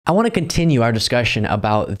I want to continue our discussion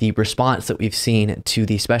about the response that we've seen to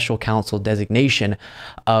the special counsel designation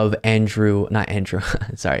of David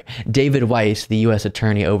Weiss, the U.S.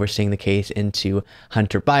 attorney overseeing the case into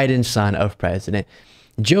Hunter Biden, son of President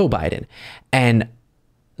Joe Biden. And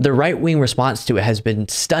the right-wing response to it has been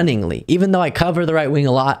stunningly, even though I cover the right wing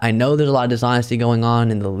a lot, I know there's a lot of dishonesty going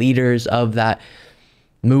on in the leaders of that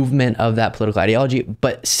movement, of that political ideology,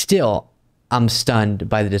 but still, I'm stunned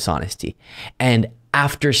by the dishonesty. And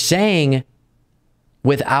after saying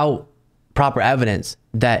without proper evidence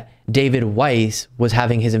that David Weiss was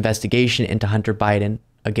having his investigation into Hunter Biden,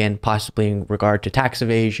 again, possibly in regard to tax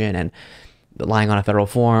evasion and lying on a federal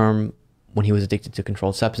form when he was addicted to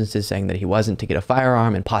controlled substances, saying that he wasn't to get a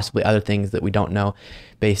firearm, and possibly other things that we don't know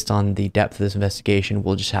based on the depth of this investigation.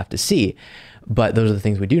 We'll just have to see. But those are the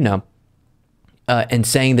things we do know. And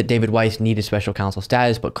saying that David Weiss needed special counsel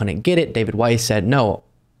status but couldn't get it, David Weiss said, no,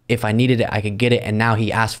 if I needed it, I could get it. And now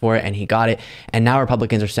he asked for it and he got it. And now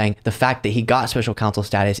Republicans are saying the fact that he got special counsel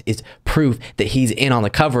status is proof that he's in on the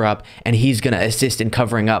cover up and he's going to assist in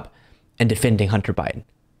covering up and defending Hunter Biden.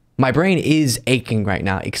 My brain is aching right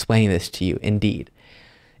now explaining this to you. Indeed,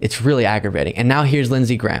 it's really aggravating. And now here's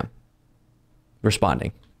Lindsey Graham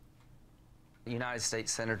responding. United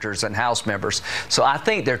States senators and House members. So I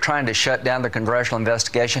think they're trying to shut down the congressional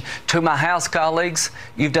investigation. To my House colleagues,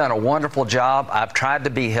 you've done a wonderful job. I've tried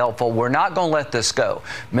to be helpful. We're not going to let this go.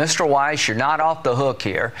 Mr. Weiss, you're not off the hook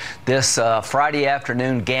here. This Friday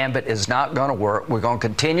afternoon gambit is not going to work. We're going to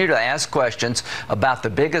continue to ask questions about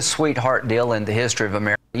the biggest sweetheart deal in the history of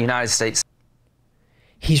America, the United States.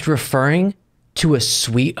 He's referring to a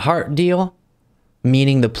sweetheart deal,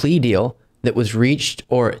 meaning the plea deal that was reached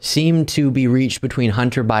or seemed to be reached between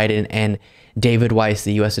Hunter Biden and David Weiss,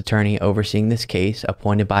 the U.S. attorney overseeing this case,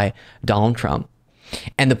 appointed by Donald Trump.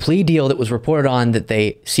 And the plea deal that was reported on that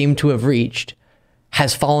they seem to have reached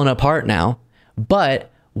has fallen apart now, but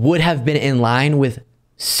would have been in line with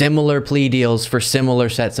similar plea deals for similar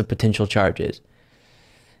sets of potential charges.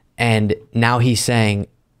 And now he's saying,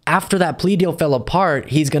 after that plea deal fell apart,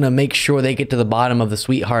 he's going to make sure they get to the bottom of the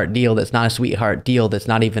sweetheart deal that's not a sweetheart deal, that's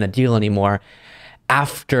not even a deal anymore,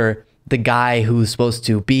 after the guy who's supposed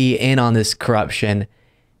to be in on this corruption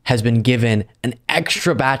has been given an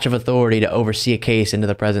extra batch of authority to oversee a case into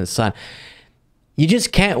the president's son. You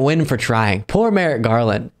just can't win for trying. Poor Merrick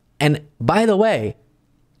Garland. And by the way,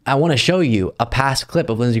 I want to show you a past clip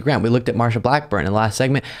of Lindsey Graham. We looked at Marsha Blackburn in the last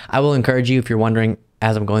segment. I will encourage you, if you're wondering,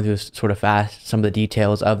 as I'm going through this sort of fast, some of the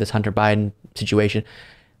details of this Hunter Biden situation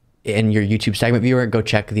in your YouTube segment viewer, go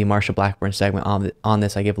check the Marsha Blackburn segment on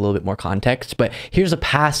this. I give a little bit more context, but here's a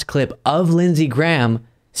past clip of Lindsey Graham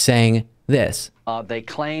saying this. They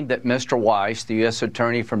claimed that Mr. Weiss, the U.S.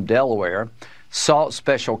 attorney from Delaware, sought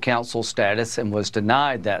special counsel status and was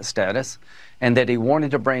denied that status, and that he wanted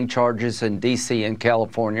to bring charges in D.C. and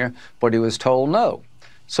California, but he was told no.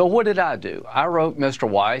 So what did I do? I wrote Mr.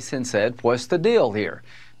 Weiss and said, what's the deal here?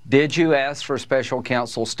 Did you ask for special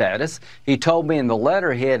counsel status? He told me in the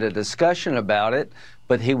letter he had a discussion about it,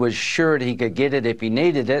 but he was sure he could get it if he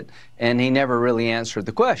needed it, and he never really answered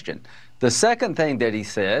the question. The second thing that he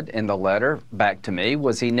said in the letter back to me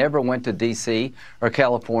was he never went to D.C. or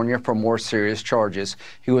California for more serious charges.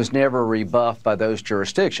 He was never rebuffed by those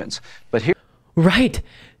jurisdictions. But here... Right.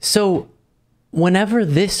 So whenever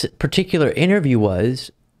this particular interview was,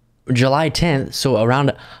 July 10th, so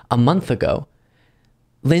around a month ago,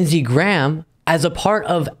 Lindsey Graham, as a part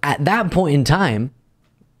of, at that point in time,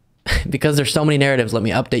 because there's so many narratives, let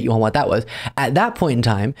me update you on what that was. At that point in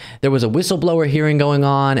time, there was a whistleblower hearing going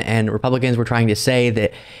on, and Republicans were trying to say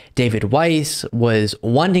that David Weiss was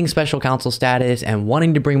wanting special counsel status and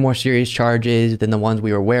wanting to bring more serious charges than the ones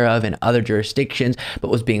we were aware of in other jurisdictions,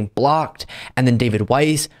 but was being blocked. And then David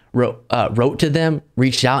Weiss wrote to them,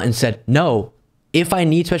 reached out and said, no, if I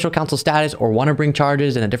need special counsel status or want to bring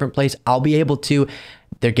charges in a different place, I'll be able to.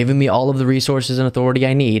 They're giving me all of the resources and authority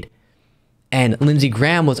I need. And Lindsey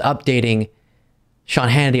Graham was updating Sean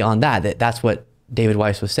Hannity on that's what David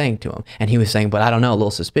Weiss was saying to him. And he was saying, but I don't know, a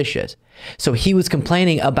little suspicious. So he was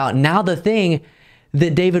complaining about now the thing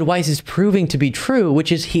that David Weiss is proving to be true,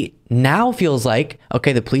 which is he now feels like,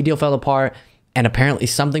 okay, the plea deal fell apart and apparently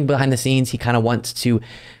something behind the scenes, he kind of wants to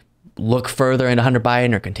look further into Hunter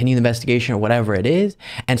Biden or continue the investigation or whatever it is.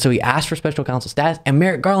 And so he asked for special counsel status, and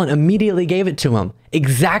Merrick Garland immediately gave it to him.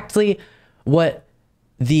 Exactly what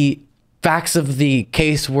the facts of the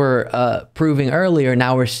case were proving earlier.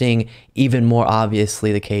 Now we're seeing even more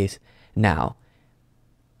obviously the case now.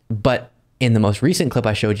 But in the most recent clip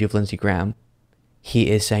I showed you of Lindsey Graham, he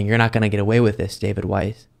is saying, you're not going to get away with this, David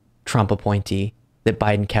Weiss, Trump appointee that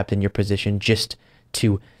Biden kept in your position just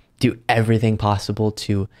to do everything possible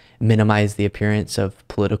to minimize the appearance of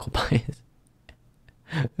political bias.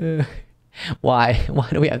 Why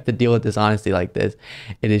do we have to deal with dishonesty like this?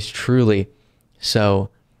 It is truly so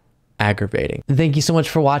aggravating. Thank you so much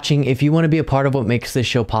for watching. If you want to be a part of what makes this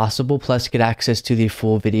show possible, plus get access to the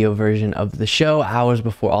full video version of the show hours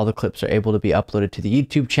before all the clips are able to be uploaded to the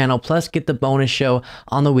YouTube channel, plus get the bonus show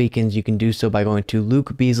on the weekends, you can do so by going to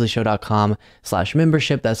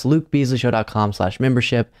lukebeasleyshow.com/membership. That's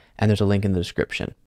lukebeasleyshow.com/membership, and there's a link in the description.